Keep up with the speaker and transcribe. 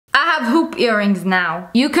have hoop earrings now.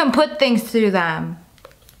 You can put things through them.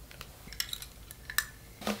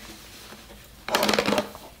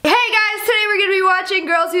 Watching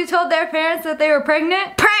girls who told their parents that they were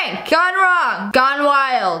pregnant. Prank! Gone wrong. Gone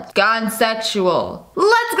wild. Gone sexual.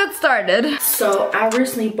 Let's get started. So I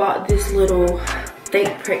recently bought this little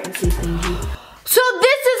fake pregnancy thingy. So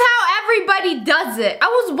this is how everybody does it. I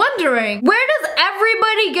was wondering, where does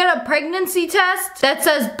everybody get a pregnancy test that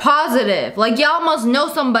says positive? Like y'all must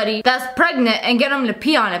know somebody that's pregnant and get them to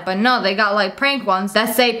pee on it, but no, they got like prank ones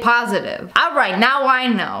that say positive. All right, now I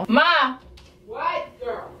know. Ma! What,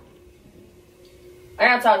 girl? I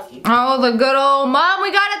gotta talk to you. Oh, the good old mom,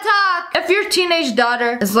 we gotta talk. If your teenage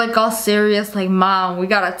daughter is like all serious, like mom, we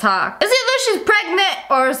gotta talk. It's either she's pregnant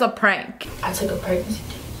or it's a prank. I took a pregnancy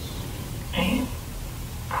test and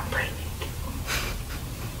I'm pregnant.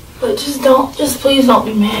 But just please don't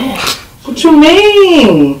be mad. What you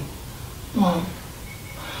mean? Mom,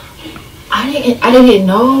 I didn't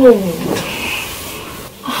know.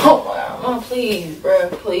 Oh my God, Mom, please,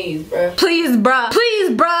 bruh, please, bruh. Please, bruh.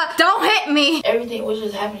 Please, bruh. Don't hit me. Everything was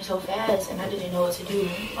just happening so fast and I didn't know what to do.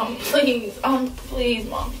 Please, Mom, please,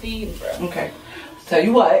 bruh. Okay. Tell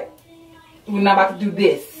you what, we're not about to do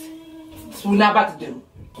this. That's what we're not about to do.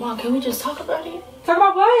 Mom, can we just talk about it? Talk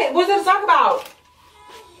about what? What's there to talk about?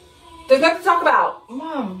 There's nothing to talk about.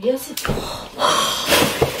 Mom, yes it's... Damn,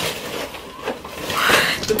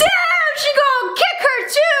 she gonna kick her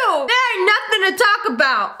too. There ain't nothing to talk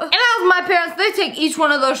about. And that was my parents. They take each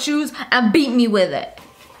one of those shoes and beat me with it.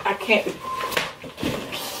 I can't.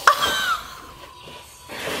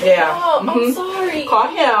 Yeah. Mom, I'm sorry. Call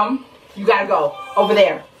him. You gotta go over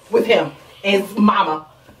there with him and his mama.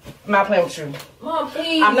 I'm not playing with you. Mom,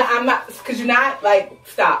 please. I'm not, cause you're not, like,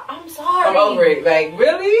 stop. I'm sorry. I'm over it. Like,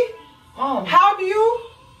 really? Mom. How do you?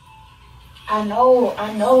 I know,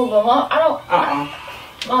 but Mom, I don't.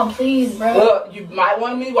 Mom, please, bro. Look, you might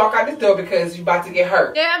want me to walk out this door because you're about to get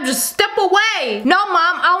hurt. Damn, just step away. No,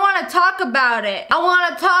 Mom, I want to talk about it. I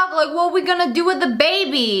want to talk like what we gonna do with the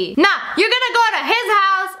baby. Nah, you're gonna go to his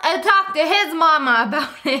house and talk to his mama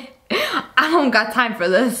about it. I don't got time for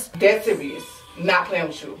this. Dead serious. Not playing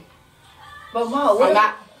with you. But Mom, what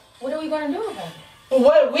are we gonna do about it? Well,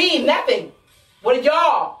 what are we? Nothing. What are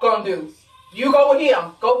y'all gonna do? You go with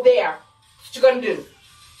him. Go there. What you gonna do?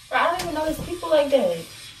 I don't even know there's people like that.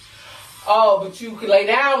 Oh, but you could lay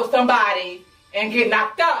down with somebody and get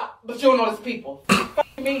knocked up, but you don't know there's people. What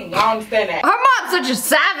do you mean? I don't understand that. Her mom's such a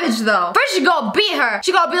savage though. First she gonna beat her.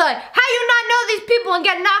 She gonna be like, how you not know these people and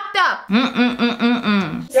get knocked up?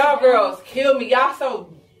 Y'all girls kill me. Y'all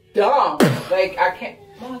so dumb. Like, I can't.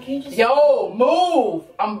 Mom, can you just... Yo, move.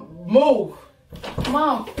 Move.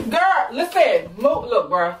 Mom. Girl, listen. Move. Look,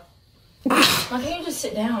 bruh. Mom, can you just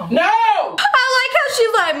sit down? No! I like how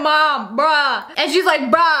she's like, Mom, bruh. And she's like,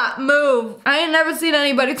 bruh, move. I ain't never seen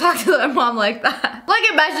anybody talk to their mom like that. Like,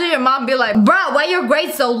 imagine your mom be like, bruh, why your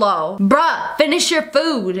grade so low? Bruh, finish your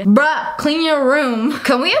food. Bruh, clean your room.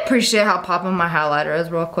 Can we appreciate how popping my highlighter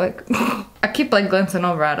is real quick? I keep like glancing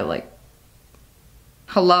over at it like,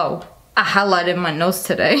 hello. I highlighted my nose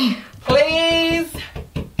today. Please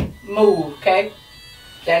move, okay?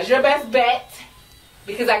 That's your best bet.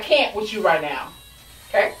 Because I can't with you right now.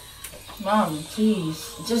 Okay? Mom,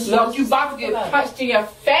 please. Just look, you about to get punched in your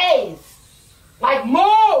face. Like,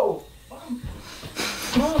 move!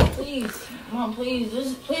 Mom, please. Mom,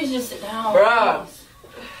 please. Please just sit down. Bruh.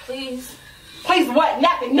 Please. Please what?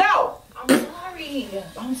 Nothing. No!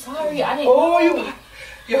 I'm sorry. I didn't know.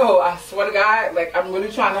 Yo, I swear to God, like, I'm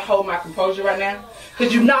really trying to hold my composure right now.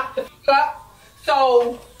 Because you knocked the up.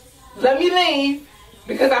 So, let me leave.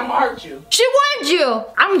 Because I'm gonna hurt you. She warned you.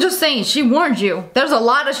 I'm just saying, she warned you. There's a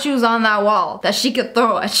lot of shoes on that wall that she could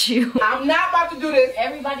throw at you. I'm not about to do this.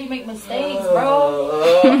 Everybody make mistakes,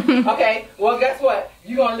 bro. Okay, well guess what?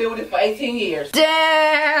 You're gonna live with it for 18 years.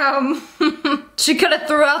 Damn. She could have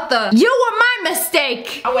threw out the, you were my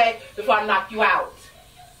mistake. I'll wait before I knock you out.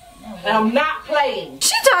 And I'm not playing.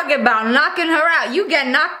 She talking about knocking her out. You get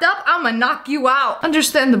knocked up, I'ma knock you out.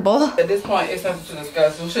 Understandable. At this point, it's something to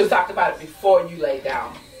discuss. We should have talked about it before you laid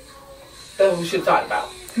down. That's what we should have talked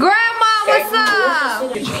about. Grandma, Okay? what's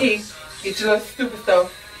up? Get your keys. Get your little stupid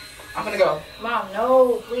stuff. I'm gonna go. Mom,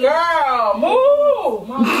 no, please. Girl, move.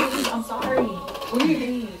 Mom, please, I'm sorry.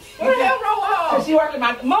 Please. What the hell wrong with her? She working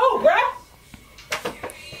my... Move, bruh.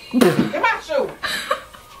 Get my shoe.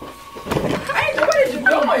 Angel, what is you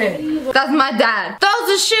doing? That's my dad. Throws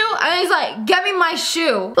a shoe and he's like, get me my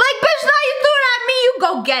shoe. Like, bitch, now you threw it at me, you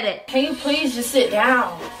go get it. Can you please just sit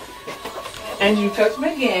down? And you touch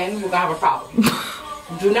me again, you're gonna have a problem.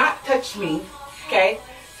 Do not touch me, okay?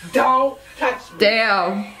 Don't touch me.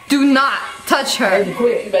 Damn. Do not touch her. Hey,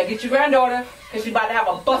 quit. You better get your granddaughter, because she about to have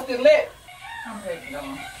a busted lip. I'm ready to go.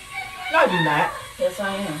 No, you're not. Yes,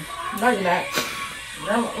 I am. No, you're not.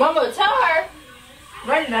 Mama, tell her.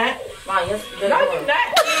 No, you're not. Mom, yes, No, you're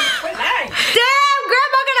not. Quit lying. Damn,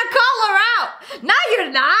 Grandma gonna call her out. No,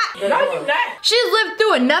 you're not. No, you're not. She's lived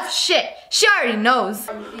through enough shit. She already knows.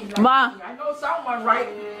 Ma. I know someone, right?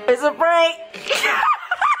 It's a prank.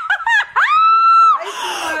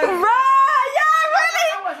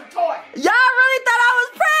 Y'all really thought I was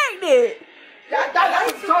pregnant. Y'all thought I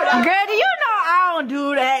was a toy. Girl, do you know I don't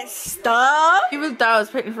do that stuff? You really thought I was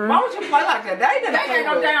pregnant for real? Why would you play like that? That ain't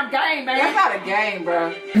no damn game, man. That's not a game,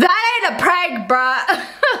 bro. That ain't a prank, bruh.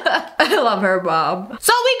 I love her, Bob.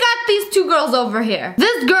 So we got these two girls over here.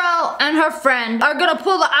 This girl and her friend are gonna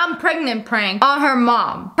pull the I'm pregnant prank on her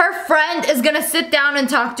mom. Her friend is gonna sit down and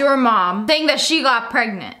talk to her mom, saying that she got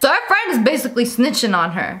pregnant. So her friend is basically snitching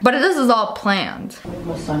on her. But this is all planned. All of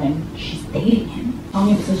a sudden, she's dating him. Tell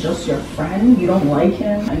me this is just your friend, you don't like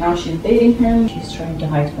him, and now she's dating him. She's trying to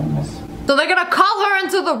hide from us. So they're gonna call her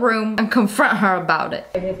into the room and confront her about it.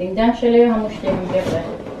 Everything done, Shelly, how much they give it?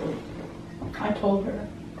 I told her.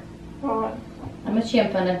 What? How much you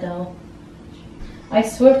Panadol? I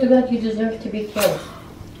swear to God, you deserve to be killed.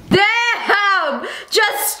 Damn!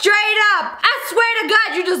 Just straight up! I swear to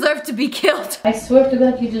God, you deserve to be killed. I swear to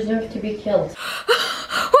God, you deserve to be killed.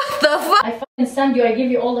 What the fuck? I fucking send you, I give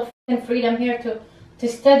you all the fucking freedom here to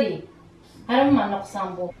study. I don't want no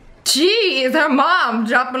sambo. Jeez, her mom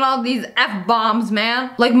dropping all these F-bombs,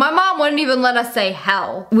 man. Like, my mom wouldn't even let us say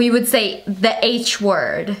hell. We would say the H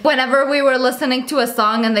word. Whenever we were listening to a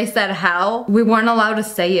song and they said hell, we weren't allowed to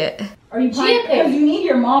say it. Are you trying? Because you need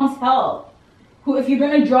your mom's help. If you're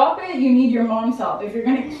gonna drop it, you need your mom's help. If you're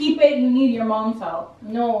gonna keep it, you need your mom's help.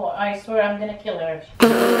 No, I swear I'm gonna kill her.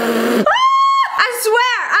 I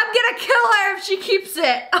swear, I'm gonna kill her if she keeps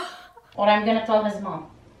it. Or I'm gonna tell his mom.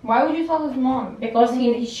 Why would you tell his mom? Because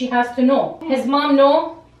she has to know. His mom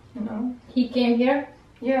know? No. He came here?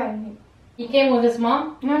 Yeah. He came with his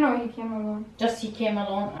mom? No, he came alone. Just he came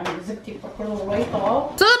alone and zipti right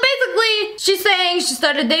off. So basically, she's saying she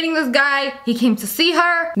started dating this guy, he came to see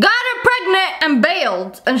her, got her pregnant, and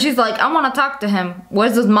bailed. And she's like, I wanna talk to him.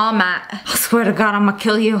 Where's his mom at? I swear to God, I'm gonna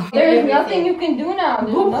kill you. There's nothing you can do now.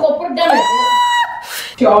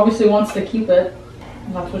 She obviously wants to keep it.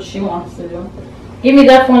 That's what she wants to do. Give me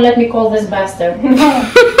that one, let me call this bastard.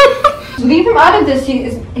 Leave him out of this.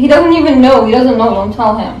 He doesn't even know. He doesn't know. Don't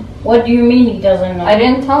tell him. What do you mean he doesn't know? I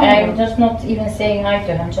didn't tell him. I'm just not even saying hi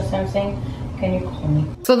to him. Just I'm saying, can you call me?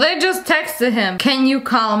 So they just texted him, can you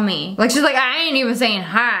call me? Like, she's like, I ain't even saying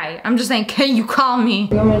hi. I'm just saying, can you call me?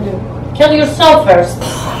 What do you want me to do? Kill yourself first.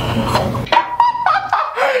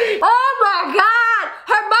 Oh my God!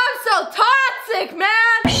 Her mom's so toxic, man!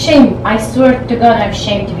 Shame. I swear to God, I'm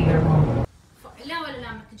ashamed to be your mom.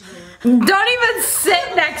 Don't even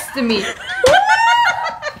sit next to me. With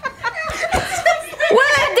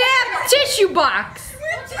a damn tissue box.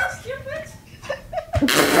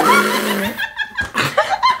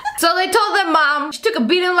 So they told their mom she took a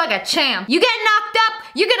beating like a champ. You get knocked up,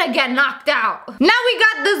 you're gonna get knocked out. Now we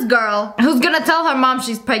got this girl who's gonna tell her mom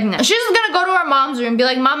she's pregnant. She's just gonna go to her mom's room and be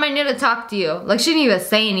like, Mom, I need to talk to you. Like, she didn't even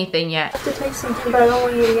say anything yet. I have to take something, but I don't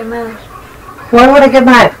want you to get mad. Why would I get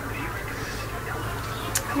mad?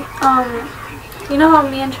 You know how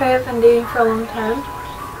me and Trey have been dating for a long time?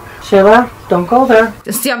 Sheila, don't go there.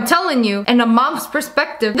 See, I'm telling you, in a mom's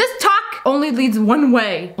perspective, this talk only leads one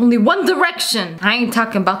way, only one direction. I ain't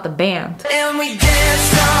talking about the band. And we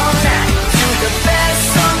danced all night to the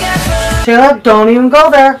best song ever. Sheila, don't even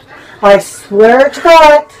go there. I swear to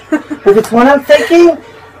God, if it's what I'm thinking,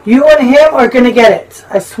 you and him are gonna get it.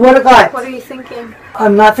 I swear to God. What are you thinking?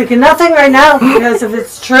 I'm not thinking nothing right now, because if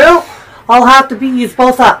it's true, I'll have to beat you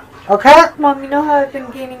both up. Okay? Mom, you know how I've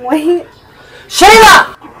been gaining weight?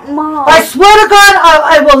 Sheila! Mom. I swear to God,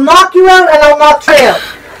 I will knock you out and I'll knock Trey out.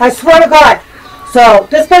 I swear to God. So,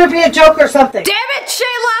 this better be a joke or something. Damn it,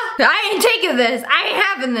 Shayla! I ain't taking this. I ain't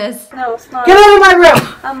having this. No, it's not. Get out of my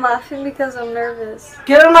room. I'm laughing because I'm nervous.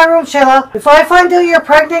 Get out of my room, Shayla. If I find out you're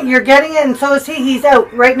pregnant, you're getting it, and so is he. He's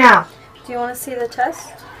out right now. Do you want to see the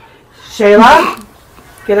test? Shayla,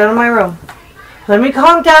 get out of my room. Let me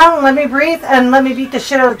calm down, let me breathe, and let me beat the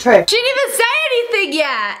shit out of Trey. She didn't even say anything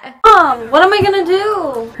yet. Mom, what am I going to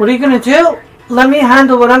do? What are you going to do? Let me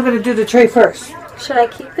handle what I'm going to do to Trey first. Should I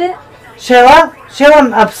keep it? Shayla,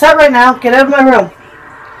 I'm upset right now. Get out of my room.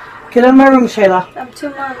 Get out of my room, Shayla. I'm 2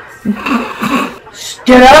 months.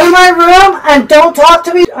 Get out of my room and don't talk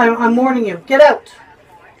to me. I'm warning you. Get out.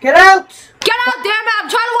 Get out. Get out, damn it. I'm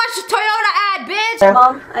trying to watch the Toyota ad, bitch.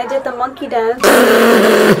 Mom, I did the monkey dance.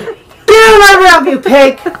 Get out of my room, you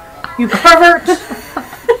pig! You pervert!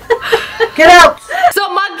 Get out!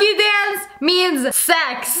 So monkey dance means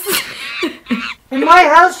sex. In my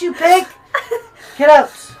house, you pig! Get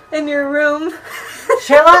out! In your room.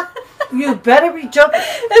 Sheila, you better be joking.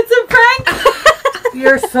 It's a prank.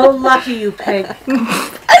 You're so lucky, you pig.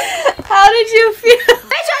 How did you feel?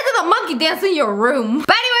 They tried to do the monkey dance in your room.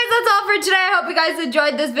 But anyways, that's all for today. I hope you guys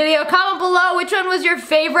enjoyed this video. Comment below which one was your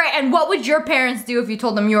favorite and what would your parents do if you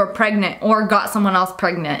told them you were pregnant or got someone else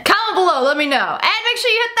pregnant. Comment below, let me know. And make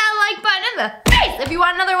sure you hit that like button in the face if you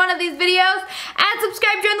want another one of these videos. And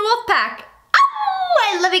subscribe, join the wolf pack.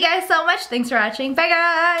 Oh, I love you guys so much. Thanks for watching. Bye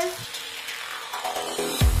guys.